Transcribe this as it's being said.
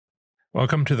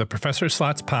Welcome to the Professor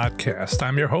Slots Podcast.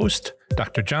 I'm your host,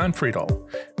 Dr. John Friedel,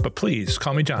 but please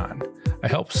call me John. I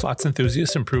help slots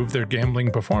enthusiasts improve their gambling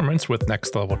performance with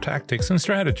next-level tactics and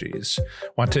strategies.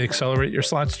 Want to accelerate your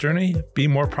slots journey, be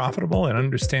more profitable, and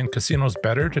understand casinos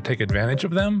better to take advantage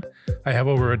of them? I have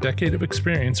over a decade of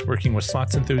experience working with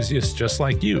slots enthusiasts just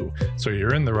like you, so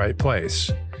you're in the right place.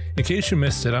 In case you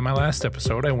missed it, on my last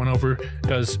episode, I went over,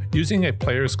 does using a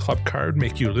player's club card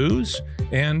make you lose?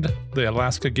 And the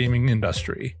Alaska gaming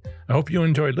industry. I hope you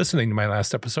enjoyed listening to my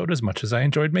last episode as much as I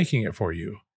enjoyed making it for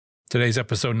you. Today's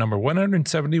episode number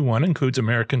 171 includes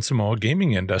American Samoa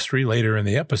gaming industry later in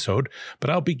the episode, but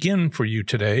I'll begin for you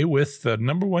today with the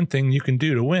number one thing you can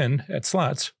do to win at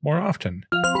slots more often.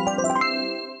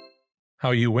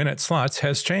 How you win at slots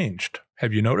has changed.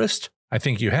 Have you noticed? I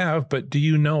think you have, but do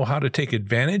you know how to take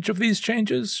advantage of these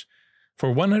changes? For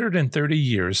 130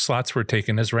 years, slots were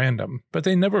taken as random, but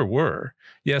they never were.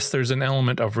 Yes, there's an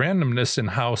element of randomness in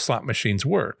how slot machines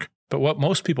work, but what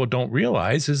most people don't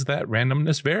realize is that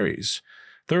randomness varies.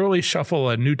 Thoroughly shuffle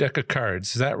a new deck of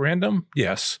cards. Is that random?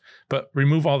 Yes, but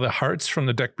remove all the hearts from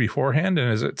the deck beforehand,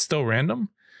 and is it still random?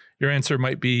 Your answer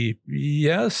might be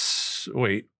yes.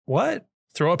 Wait, what?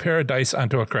 Throw a pair of dice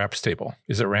onto a craps table.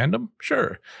 Is it random?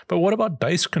 Sure. But what about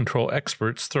dice control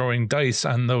experts throwing dice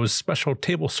on those special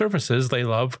table surfaces they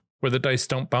love where the dice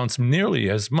don't bounce nearly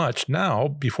as much now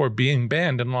before being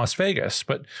banned in Las Vegas,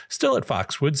 but still at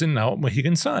Foxwoods and now at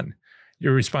Mohegan Sun?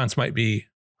 Your response might be,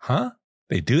 huh?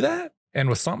 They do that? And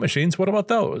with slot machines, what about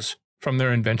those? From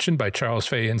their invention by Charles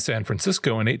Fay in San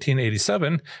Francisco in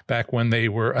 1887, back when they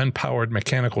were unpowered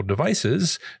mechanical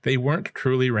devices, they weren't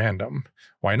truly random.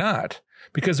 Why not?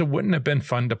 Because it wouldn't have been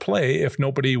fun to play if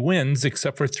nobody wins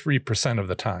except for 3% of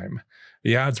the time.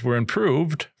 The odds were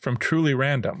improved from truly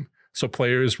random, so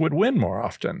players would win more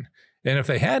often. And if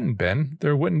they hadn't been,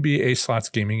 there wouldn't be a slots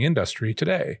gaming industry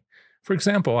today. For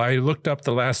example, I looked up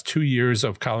the last 2 years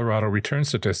of Colorado return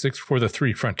statistics for the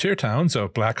 3 frontier towns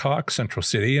of Black Hawk, Central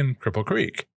City, and Cripple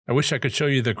Creek. I wish I could show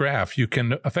you the graph. You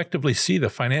can effectively see the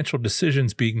financial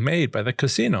decisions being made by the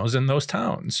casinos in those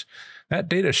towns. That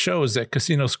data shows that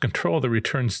casinos control the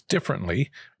returns differently,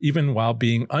 even while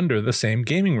being under the same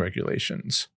gaming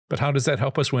regulations. But how does that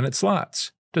help us win at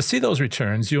slots? To see those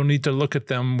returns, you'll need to look at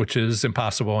them, which is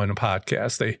impossible in a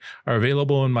podcast. They are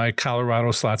available in my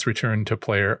Colorado Slots Return to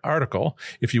Player article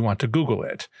if you want to Google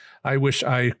it. I wish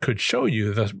I could show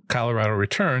you the Colorado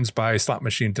returns by slot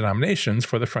machine denominations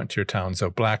for the frontier towns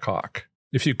of Black Hawk.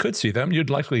 If you could see them, you'd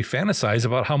likely fantasize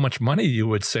about how much money you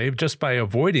would save just by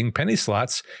avoiding penny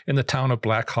slots in the town of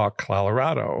Black Hawk,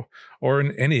 Colorado, or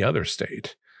in any other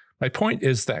state. My point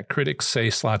is that critics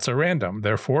say slots are random,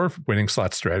 therefore winning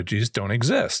slot strategies don't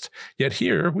exist. Yet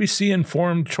here, we see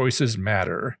informed choices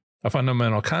matter. A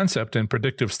fundamental concept in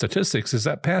predictive statistics is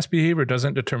that past behavior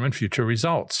doesn't determine future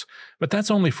results, but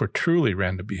that's only for truly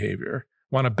random behavior.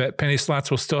 Want to bet penny slots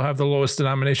will still have the lowest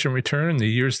denomination return in the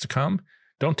years to come?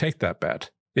 Don't take that bet.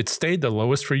 It's stayed the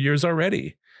lowest for years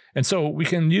already. And so we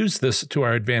can use this to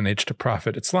our advantage to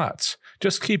profit at slots.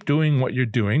 Just keep doing what you're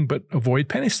doing, but avoid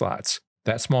penny slots.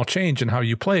 That small change in how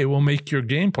you play will make your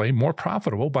gameplay more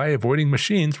profitable by avoiding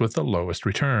machines with the lowest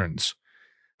returns.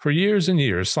 For years and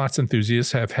years, slots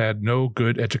enthusiasts have had no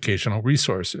good educational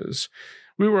resources.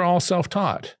 We were all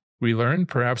self-taught. We learned,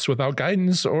 perhaps without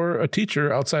guidance or a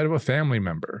teacher outside of a family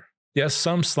member. Yes,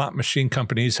 some slot machine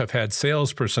companies have had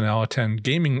sales personnel attend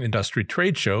gaming industry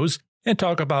trade shows and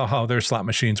talk about how their slot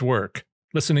machines work.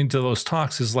 Listening to those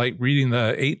talks is like reading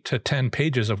the 8 to 10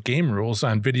 pages of game rules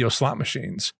on video slot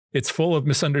machines. It's full of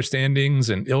misunderstandings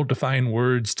and ill-defined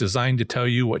words designed to tell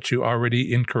you what you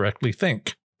already incorrectly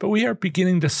think. But we are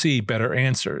beginning to see better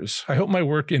answers. I hope my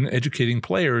work in educating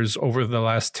players over the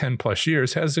last 10 plus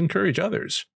years has encouraged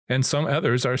others. And some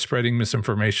others are spreading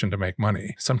misinformation to make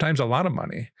money, sometimes a lot of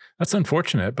money. That's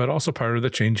unfortunate, but also part of the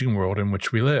changing world in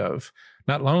which we live.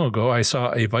 Not long ago, I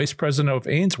saw a vice president of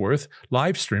Ainsworth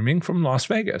live streaming from Las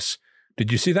Vegas.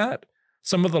 Did you see that?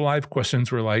 Some of the live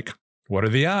questions were like, what are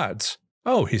the odds?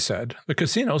 Oh, he said, the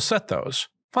casinos set those.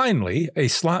 Finally, a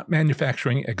slot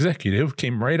manufacturing executive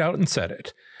came right out and said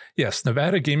it. Yes,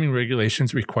 Nevada gaming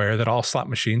regulations require that all slot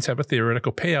machines have a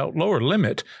theoretical payout lower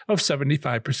limit of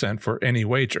 75% for any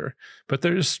wager, but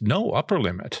there's no upper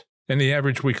limit, and the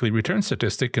average weekly return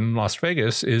statistic in Las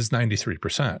Vegas is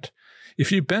 93%.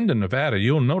 If you've been to Nevada,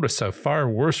 you'll notice a far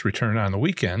worse return on the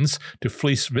weekends to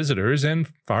fleece visitors and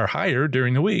far higher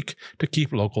during the week to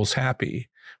keep locals happy,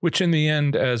 which in the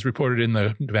end, as reported in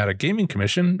the Nevada Gaming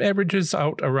Commission, averages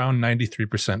out around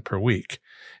 93% per week.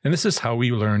 And this is how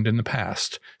we learned in the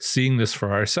past, seeing this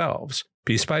for ourselves.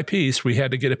 Piece by piece, we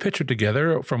had to get a picture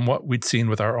together from what we'd seen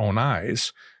with our own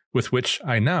eyes. with which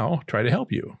I now try to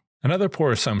help you. Another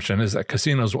poor assumption is that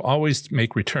casinos will always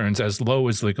make returns as low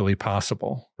as legally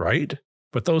possible, right?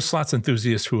 But those slots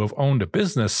enthusiasts who have owned a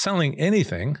business selling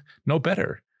anything know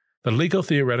better. The legal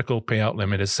theoretical payout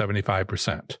limit is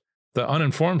 75%. The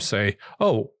uninformed say,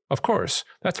 oh, of course,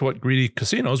 that's what greedy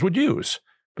casinos would use.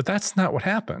 But that's not what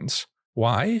happens.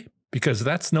 Why? Because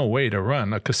that's no way to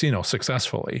run a casino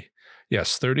successfully.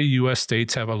 Yes, 30 US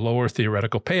states have a lower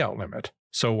theoretical payout limit.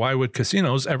 So why would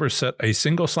casinos ever set a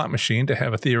single slot machine to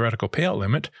have a theoretical payout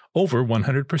limit over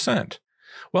 100%?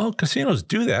 Well, casinos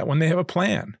do that when they have a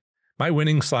plan. My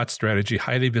winning slot strategy,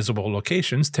 Highly Visible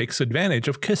Locations, takes advantage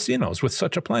of casinos with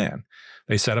such a plan.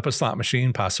 They set up a slot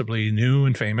machine, possibly new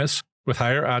and famous, with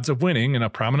higher odds of winning in a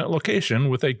prominent location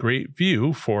with a great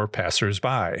view for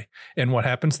passers-by. And what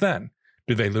happens then?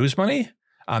 Do they lose money?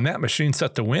 On that machine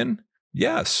set to win?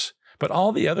 Yes. But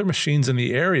all the other machines in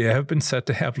the area have been set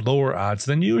to have lower odds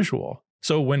than usual.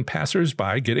 So when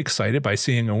passers-by get excited by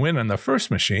seeing a win on the first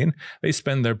machine, they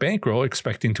spend their bankroll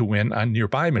expecting to win on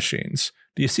nearby machines.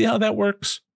 Do you see how that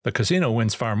works? The casino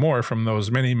wins far more from those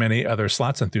many other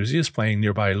slots enthusiasts playing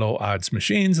nearby low-odds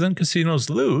machines than casinos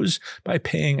lose by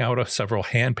paying out of several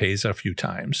hand pays a few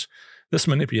times. This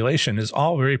manipulation is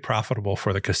all very profitable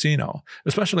for the casino,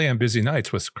 especially on busy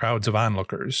nights with crowds of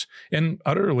onlookers, and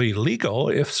utterly legal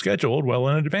if scheduled well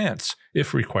in advance,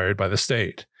 if required by the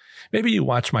state. Maybe you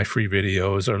watch my free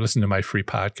videos or listen to my free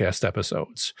podcast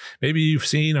episodes. Maybe you've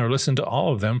seen or listened to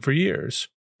all of them for years.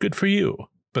 Good for you.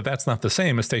 But that's not the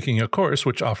same as taking a course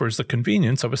which offers the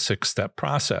convenience of a 6-step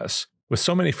process. With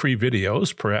so many free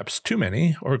videos, perhaps too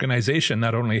many, organization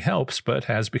not only helps but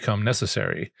has become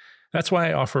necessary. That's why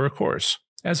I offer a course,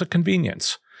 as a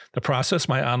convenience. The process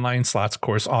my online slots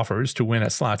course offers to win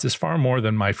at slots is far more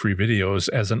than my free videos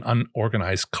as an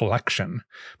unorganized collection.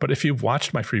 But if you've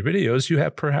watched my free videos, you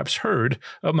have perhaps heard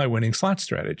of my winning slot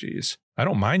strategies. I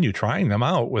don't mind you trying them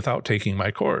out without taking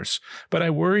my course, but I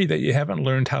worry that you haven't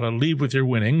learned how to leave with your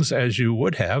winnings as you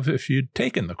would have if you'd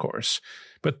taken the course.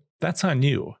 But that's on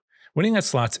you. Winning at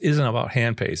slots isn't about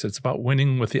hand pays, it's about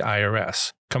winning with the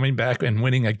IRS, coming back and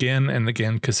winning again and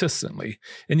again consistently,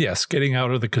 and yes, getting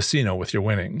out of the casino with your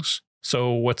winnings.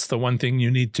 So what's the one thing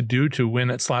you need to do to win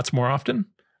at slots more often?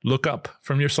 Look up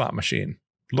from your slot machine.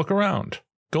 Look around.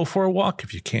 Go for a walk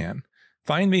if you can.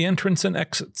 Find the entrance and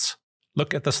exits.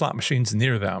 Look at the slot machines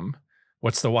near them.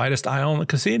 What's the widest aisle in the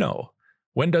casino?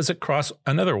 When does it cross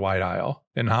another wide aisle?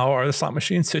 And how are the slot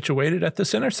machines situated at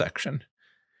this intersection?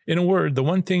 In a word, the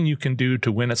one thing you can do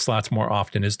to win at slots more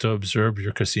often is to observe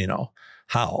your casino.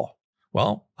 How?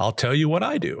 Well, I'll tell you what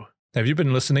I do. Have you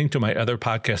been listening to my other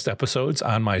podcast episodes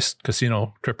on my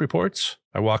casino trip reports?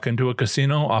 I walk into a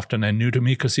casino, often a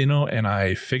new-to-me casino, and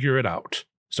I figure it out.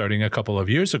 Starting a couple of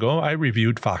years ago, I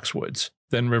reviewed Foxwoods,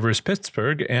 then Rivers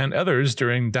Pittsburgh, and others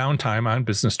during downtime on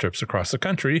business trips across the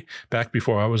country, back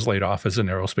before I was laid off as an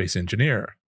aerospace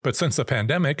engineer. But since the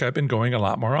pandemic, I've been going a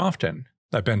lot more often.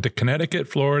 I've been to Connecticut,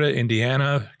 Florida,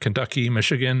 Indiana, Kentucky,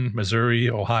 Michigan, Missouri,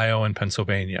 Ohio, and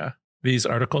Pennsylvania. These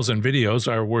articles and videos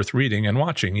are worth reading and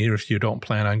watching even if you don't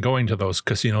plan on going to those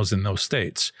casinos in those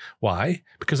states. Why?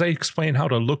 Because I explain how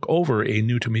to look over a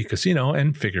new-to-me casino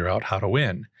and figure out how to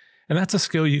win. And that's a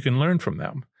skill you can learn from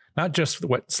them. Not just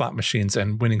what slot machines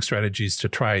and winning strategies to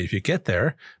try if you get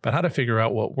there, but how to figure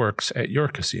out what works at your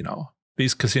casino.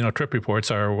 These casino trip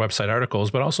reports are website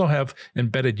articles, but also have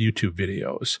embedded YouTube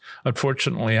videos.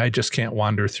 Unfortunately, I just can't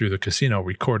wander through the casino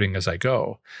recording as I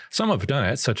go. Some have done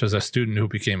it, such as a student who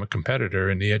became a competitor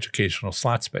in the educational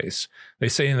slot space. They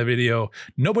say in the video,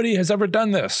 "Nobody has ever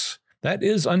done this." That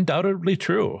is undoubtedly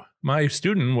true. My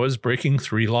student was breaking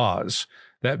 3 laws.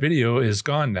 That video is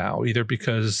gone now, either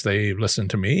because they listened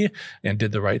to me and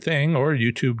did the right thing, or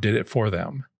YouTube did it for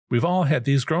them. We've all had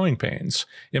these growing pains.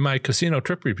 In my casino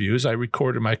trip reviews, I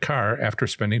recorded my car after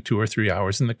spending 2 or 3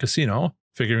 hours in the casino,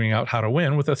 figuring out how to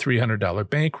win with a $300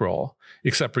 bankroll.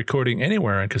 Except recording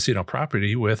anywhere on casino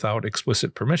property without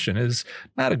explicit permission is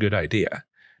not a good idea.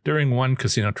 During one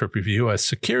casino trip review, a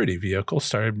security vehicle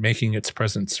started making its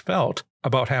presence felt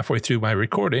about halfway through my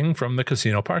recording from the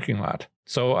casino parking lot.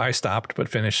 So I stopped but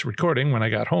finished recording when I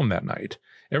got home that night.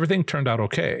 Everything turned out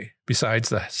okay. Besides,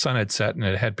 the sun had set and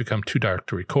it had become too dark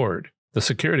to record. The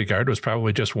security guard was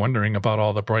probably just wondering about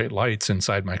all the bright lights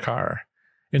inside my car.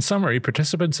 In summary,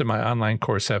 participants in my online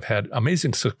course have had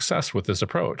amazing success with this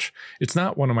approach. It's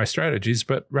not one of my strategies,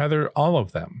 but rather all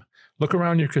of them. Look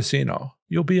around your casino.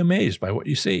 You'll be amazed by what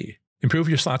you see. Improve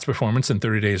your slots performance in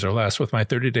 30 days or less with my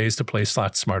 30 days to play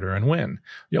slots smarter and win.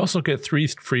 You also get 3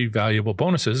 free valuable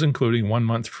bonuses, including 1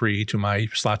 month free to my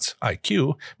Slots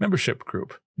IQ membership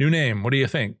group. New name, what do you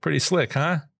think? Pretty slick,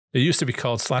 huh? It used to be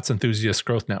called Slots Enthusiast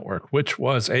Growth Network, which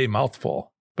was a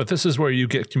mouthful. But this is where you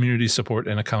get community support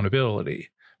and accountability.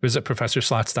 Visit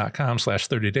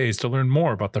ProfessorSlots.com/30days to learn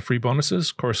more about the free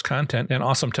bonuses, course content, and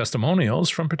awesome testimonials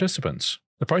from participants.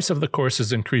 The price of the course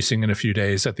is increasing in a few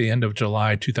days at the end of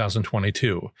July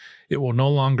 2022. It will no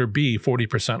longer be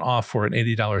 40% off for an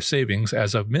 $80 savings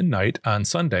as of midnight on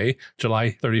Sunday,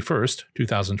 July 31st,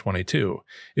 2022.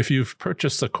 If you've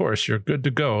purchased the course, you're good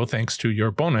to go thanks to your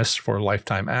bonus for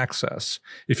lifetime access.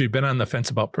 If you've been on the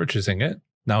fence about purchasing it,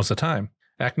 now's the time.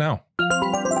 Act now.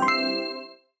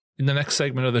 In the next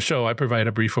segment of the show, I provide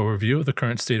a brief overview of the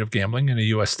current state of gambling in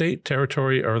a U.S. state,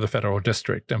 territory, or the federal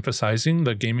district, emphasizing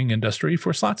the gaming industry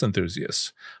for slots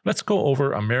enthusiasts. Let's go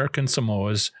over American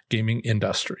Samoa's gaming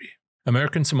industry.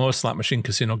 American Samoa slot machine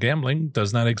casino gambling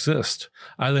does not exist.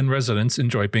 Island residents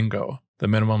enjoy bingo. The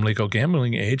minimum legal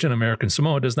gambling age in American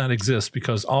Samoa does not exist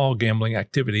because all gambling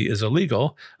activity is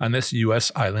illegal on this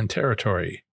U.S. island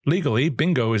territory. Legally,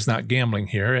 bingo is not gambling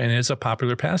here and is a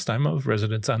popular pastime of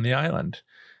residents on the island.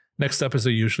 Next up is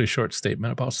a usually short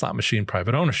statement about slot machine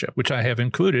private ownership, which I have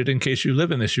included in case you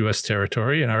live in this U.S.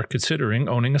 territory and are considering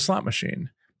owning a slot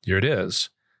machine. Here it is.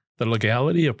 The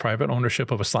legality of private ownership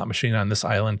of a slot machine on this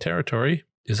island territory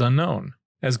is unknown.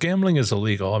 As gambling is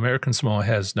illegal, American Samoa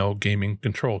has no Gaming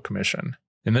Control Commission.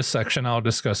 In this section, I'll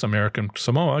discuss American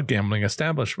Samoa gambling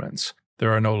establishments.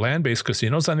 There are no land-based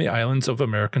casinos on the islands of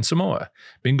American Samoa.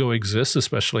 Bingo exists,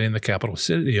 especially in the capital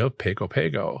city of Pago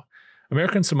Pago.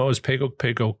 American Samoa's Pago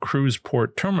Pago Cruise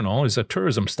Port Terminal is a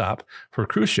tourism stop for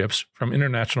cruise ships from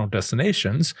international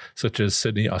destinations such as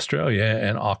Sydney, Australia,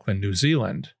 and Auckland, New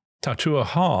Zealand. Tautua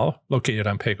Hall, located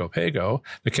on Pago Pago,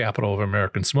 the capital of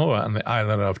American Samoa on the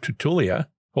island of Tutuila,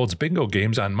 holds bingo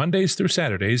games on Mondays through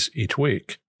Saturdays each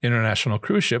week. International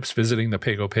cruise ships visiting the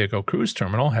Pago Pago Cruise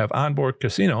Terminal have onboard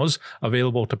casinos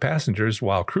available to passengers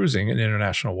while cruising in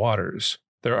international waters.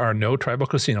 There are no tribal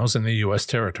casinos in the U.S.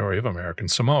 territory of American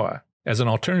Samoa. As an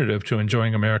alternative to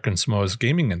enjoying American Samoa's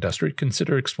gaming industry,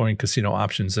 consider exploring casino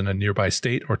options in a nearby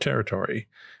state or territory.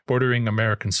 Bordering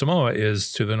American Samoa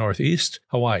is to the northeast,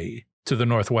 Hawaii, to the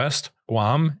northwest,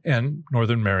 Guam, and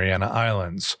Northern Mariana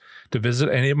Islands. To visit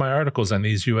any of my articles on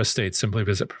these U.S. states, simply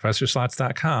visit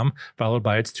ProfessorSlots.com, followed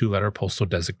by its two-letter postal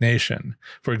designation.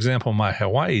 For example, my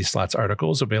Hawaii slots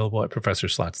article is available at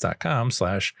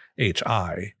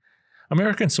ProfessorSlots.com/HI.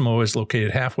 American Samoa is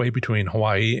located halfway between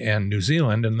Hawaii and New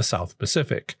Zealand in the South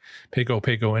Pacific. Pago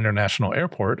Pago International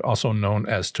Airport, also known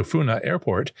as Tofuna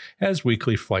Airport, has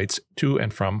weekly flights to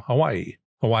and from Hawaii.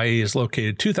 Hawaii is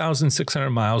located 2,600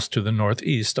 miles to the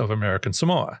northeast of American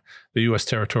Samoa. The U.S.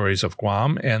 territories of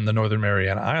Guam and the Northern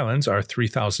Mariana Islands are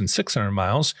 3,600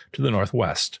 miles to the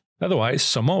northwest. Otherwise,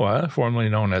 Samoa, formerly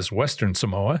known as Western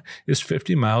Samoa, is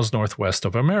 50 miles northwest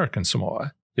of American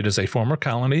Samoa. It is a former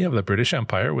colony of the British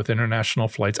Empire with international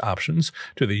flights options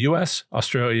to the U.S.,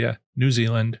 Australia, New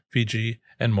Zealand, Fiji,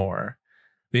 and more.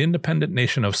 The independent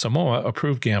nation of Samoa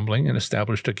approved gambling and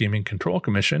established a Gaming Control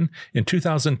Commission in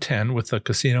 2010 with the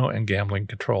Casino and Gambling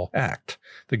Control Act.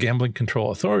 The Gambling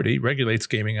Control Authority regulates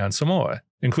gaming on Samoa,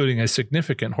 including a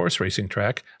significant horse racing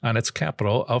track on its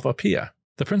capital of Apia.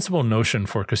 The principal notion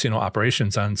for casino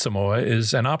operations on Samoa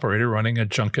is an operator running a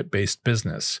junket-based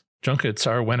business. Junkets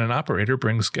are when an operator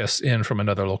brings guests in from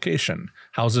another location,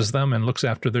 houses them, and looks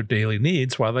after their daily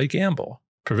needs while they gamble.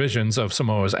 Provisions of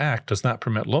Samoa's Act does not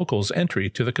permit locals entry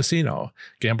to the casino.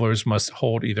 Gamblers must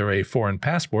hold either a foreign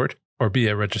passport or be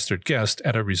a registered guest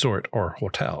at a resort or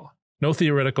hotel. No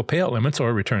theoretical payout limits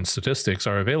or return statistics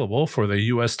are available for the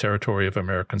U.S. territory of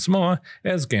American Samoa,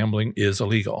 as gambling is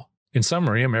illegal. In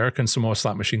summary, American Samoa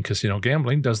slot machine casino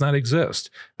gambling does not exist.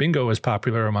 Bingo is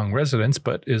popular among residents,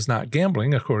 but is not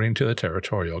gambling according to the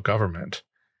territorial government.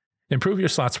 Improve your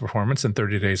slots performance in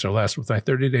 30 days or less with my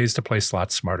 30 days to play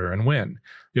slots smarter and win.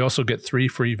 You also get 3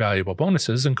 free valuable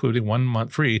bonuses, including 1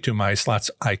 month free to my Slots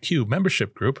IQ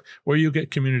membership group, where you get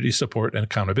community support and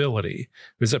accountability.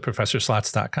 Visit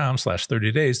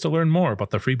ProfessorSlots.com/30days to learn more about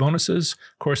the free bonuses,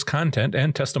 course content,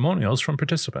 and testimonials from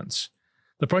participants.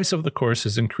 The price of the course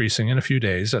is increasing in a few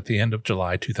days at the end of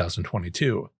July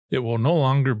 2022. It will no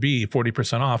longer be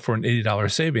 40% off for an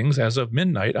 $80 savings as of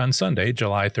midnight on Sunday,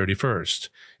 July 31st.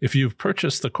 If you've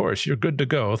purchased the course, you're good to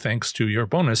go thanks to your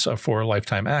bonus for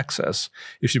lifetime access.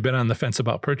 If you've been on the fence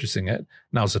about purchasing it,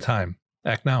 now's the time.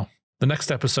 Act now. The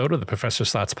next episode of the Professor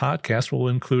Slots podcast will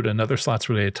include another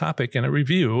slots-related topic and a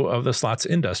review of the slots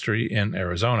industry in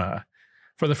Arizona.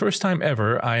 For the first time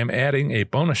ever, I am adding a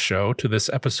bonus show to this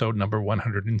episode number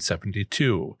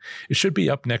 172. It should be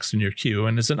up next in your queue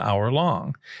and is an hour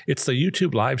long. It's the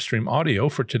YouTube live stream audio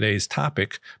for today's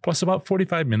topic, plus about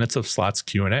 45 minutes of Slots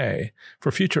Q&A.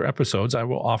 For future episodes, I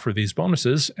will offer these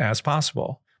bonuses as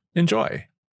possible. Enjoy!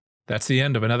 That's the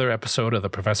end of another episode of the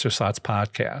Professor Slots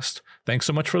podcast. Thanks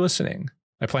so much for listening.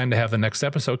 I plan to have the next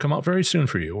episode come out very soon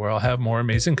for you, where I'll have more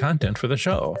amazing content for the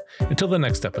show. Until the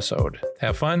next episode,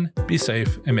 have fun, be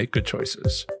safe, and make good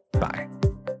choices. Bye.